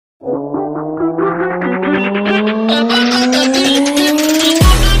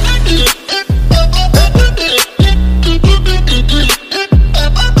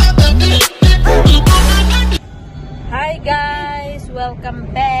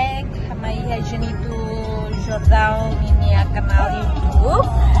Welcome back. Maya Jenitu Jordan ini kenal YouTube.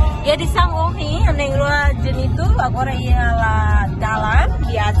 Ya disangguhi neng luar Jenitu agora ia la dalan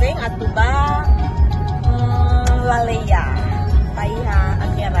biaseng atuba Laleia. Paiha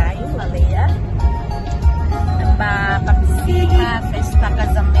angerayu Laleia. Namba papisika festa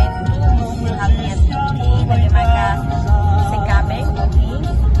casamento muhil halnya tinggi bagaimana Casamento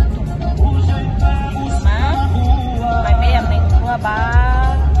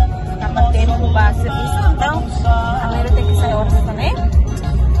ba dapat tempo ba serviço então a maioria tem que sair horas também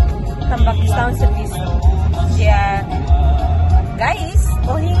tambah questão serviço ya guys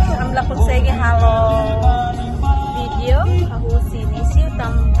hoje amla consegue halo video aku sini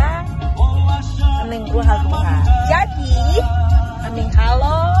tambah aming gua hal jadi aming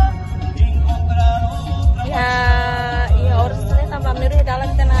halo ya horas tambah tambah maioria dalam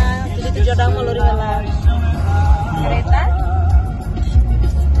kena tujuh jodang meluri ngala kereta.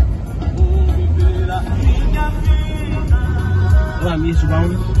 Rame subang.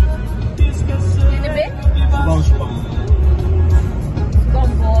 Ini be? Subang.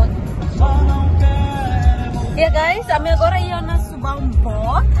 Bot. Ya guys, kami agora ia na subang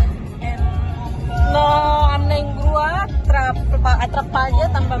bot. No, amna ingrua atrapalha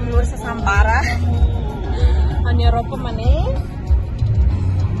tambah melur sesambara. Hanya ropa mane.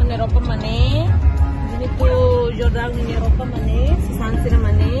 Ini tuh Jordan ini ropa mane, sesansir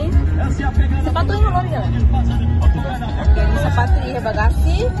mane. Sepatu yang lori ya? Jadi sepatu iya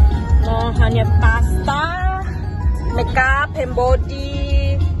bagasi. No hanya pasta, makeup, hand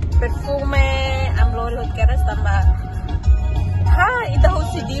body, perfume, amlori hot keras tambah. Ha, itu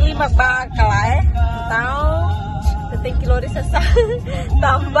harus dili magbakala Tahu, teteng kilori sesa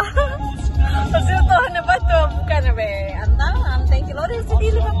tambah. Maksudnya tuh hanya batu bukan be. Anteng kilori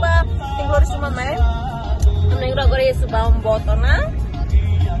sedili magbak. Kilori cuma main. Neng agora ia subang botona.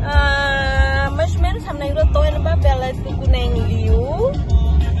 Mas menos ham neng to en ba bela tuku neng liu.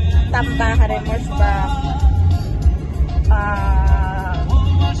 Tambah haremos ba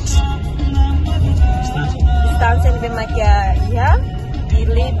distansi lebih makia ya.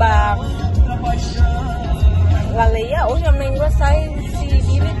 Dili ba Laleia oh ham neng saya si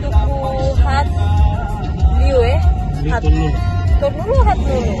dili tuku hat liu hat dulu hat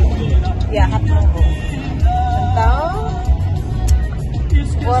dulu. Ya hat dulu. Tahu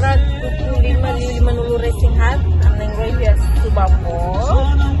orang 25 nulu racing hat amneng gue ya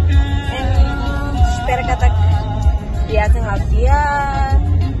subambo espera kata biasa ngalian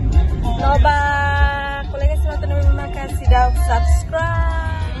noba kolega semua terima kasih sudah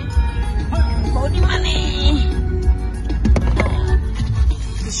subscribe mau di mana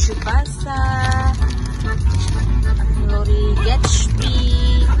tisu basah Milori Gatsby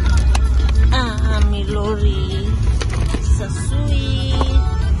Milori Sasui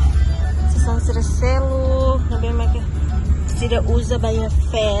Sesang selo nabi make tidak usa banyak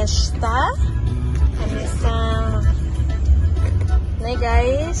festa essa né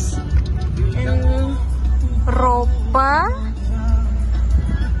guys roupa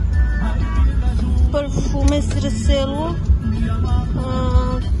perfume selo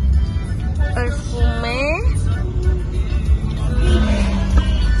perfume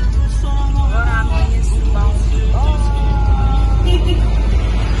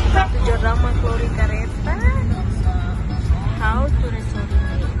Jorama Klori Kareta How to resolve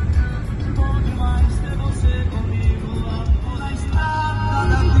it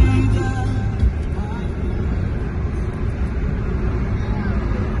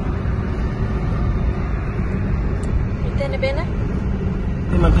Itu ini bena?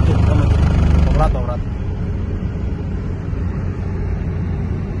 Ini mati Aurat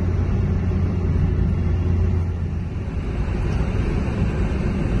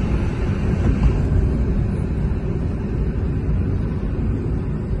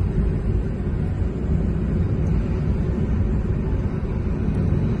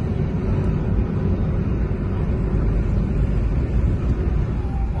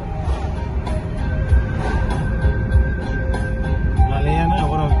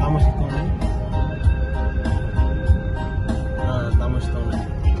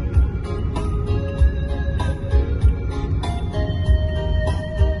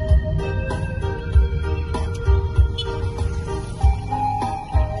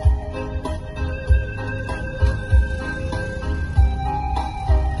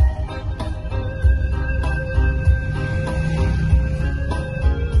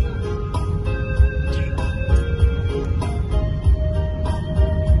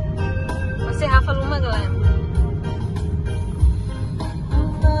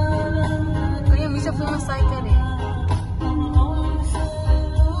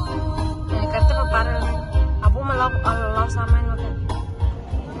samain makan.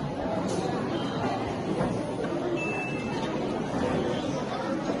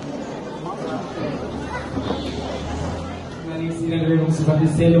 Seperti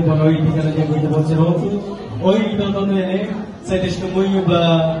selo para hoje kita nak jaga tempat serotu. Hoje kita tonton ini saya testemunho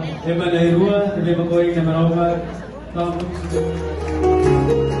ba emana rua, deve bakoi na marova.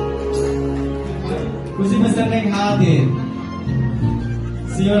 Kusi besar yang hadir.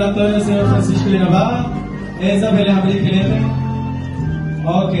 Senhor Antônio, Senhor Francisco Linabá, essa velha abrir kelete.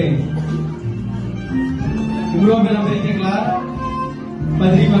 Okay. Guru abrir abrir clara.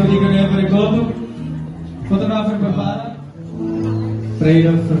 Padrinho abrir kelete para todo. Fotógrafo prepara.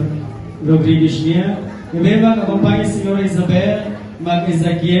 Freira Rodrigues Nia. E mesmo acompanha a senhora Isabel Mag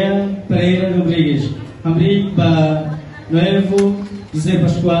Ezequiel Pereira Rodrigues. Abrir para noivo José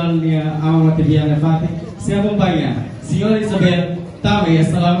Pascoal Nia Alma Tibiana Fati. Se acompanha. Senhora Isabel Também,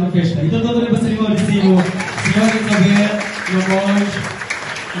 essa lá no festa. Então, todo mundo seria o vizinho. Senhora Isabel, Lomões,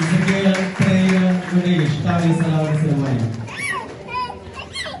 Ezequiel Pereira Rodrigues. Também, essa lá na cerimônia.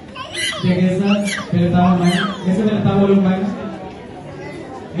 Quem é essa? Pela tava mãe? Essa pela tava olho mãe?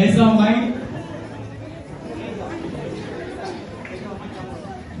 Essa é a mãe?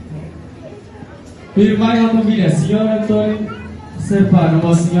 Firmai a convida. Senhora Antônio Serpa,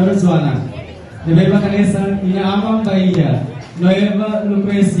 nome Senhora Joana. Deve makan essa ina amam Bahia. Noiva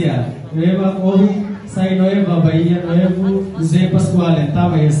Lucrecia, noiva Ovi, sai noiva Bahia, noivo José Pascoal, tá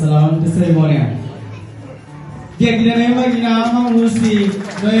bem, salão de cerimônia. Dia que noiva ina amam Lucy,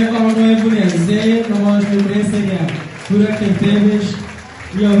 noiva noivo José, nós Lucrecia, pura que temos,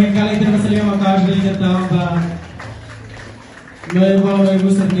 e eu vim cá e temos ali uma casa de tamba. Noiva noivo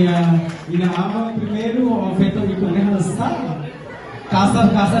seria ina amam primeiro, o feito de comer sala.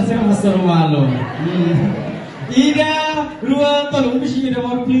 Kasar saya masuk rumah lo. Ida, Rua, tolong bisi Ida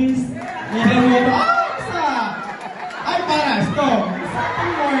more please. Ida Rua, ay paras, stop.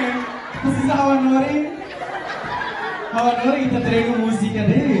 Masih sa hawan nori kita terima musik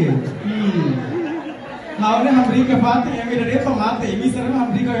deh. Hawan hambri ke pati, yang ada dia pemate. Ini sekarang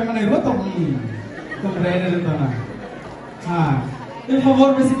hambri ke yang mana Rua tu? Berada di tanah. Por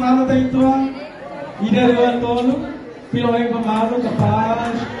favor besi malu tak itu. Ida Rua tolong. Piloy pamalo,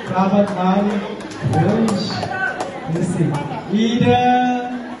 kapaz, rabat malu. Ida,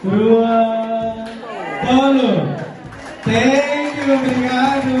 Rua, Tolo. Thank you,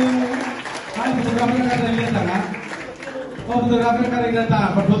 obrigado. Fotografer na lihat kan? Fotografer na lihat,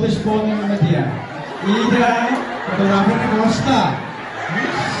 perfoto spot na dia. Ida, fotografer na Costa.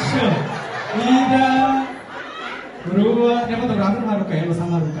 Ida, Rua, dia fotografer malu kayak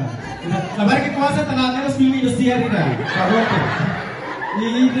sama Ruka. Kabar kita masa tenangnya harus pilih Indonesia Ida.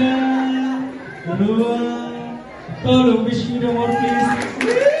 Ida, Rua. Tolong bisi Ida more please.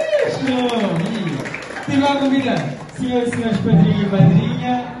 Terima convida. Senhor e senhores padrinho e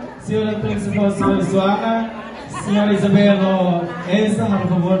madrinha, senhora principal, senhora Joana, senhora Isabel Esa, por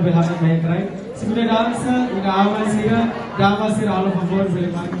favor, berhati baik. Segunda dança, ina awan sira, dama sira, por favor,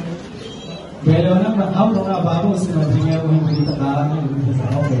 berhati. Belona, am nona babu si madrinha, kung hindi takaran, hindi sa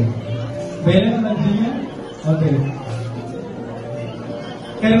okay. Belona madrinha, okay.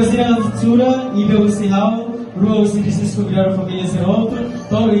 Quero ser a sura, Ida Usihau. Rua se Francisco virar família ser outro,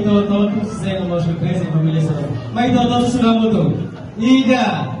 todo e todos sendo nós empresa e família ser outro. Mas todos sudah mutu.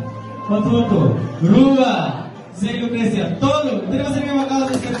 Ida, Matuto, Rua, Zé Lucrecia, todo. Terima kasih memang kalau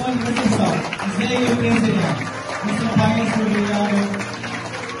teman Francisco, Zé Lucrecia. Nosso pai é obrigado.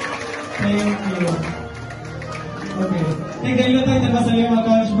 Thank you. Okay. Tem que ir terima kasih memang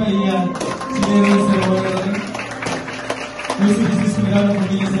kalau supaya sendiri semuanya. Rua se Francisco virar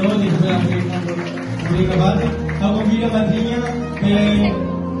família ser outro e berapa Obrigado. A convida madrinha pela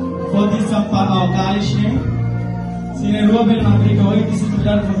Fodi Sampao Caixa. Se na rua pela América hoje, que se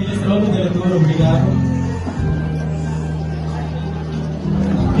cuidar da família Serolo, diretor, obrigado.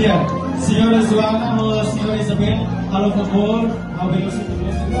 Dia, senhora Joana ou senhora Isabel, por favor, ao velocímetro.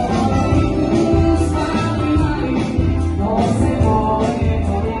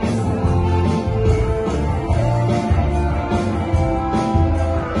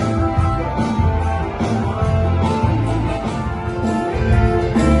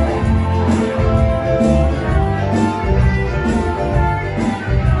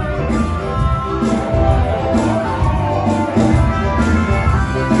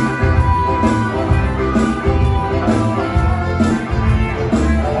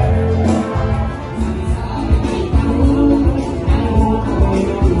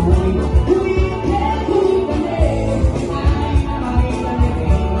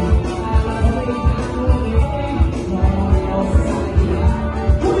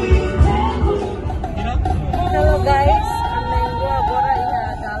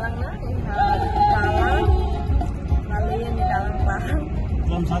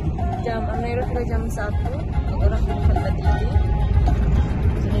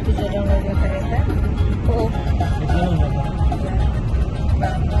 jodoh lagi kereta. Oh.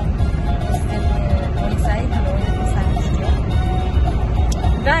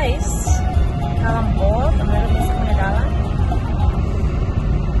 Guys, kalambol, kemarin bisa mendalam.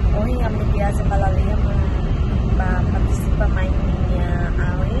 Oh, yang biasa Laleia partisipa mainnya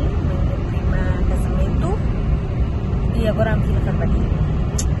Ali, prima Casamento. Dia orang filmkan bagi.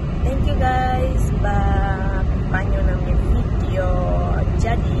 Thank you guys, banyak namanya video.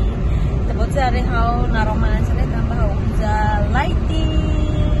 Jadi, tebut sehari hau naroman saya tambah hau lighting.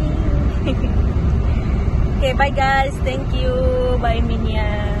 Okay, bye guys. Thank you. Bye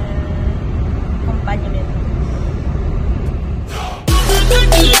Minya. Kompanya.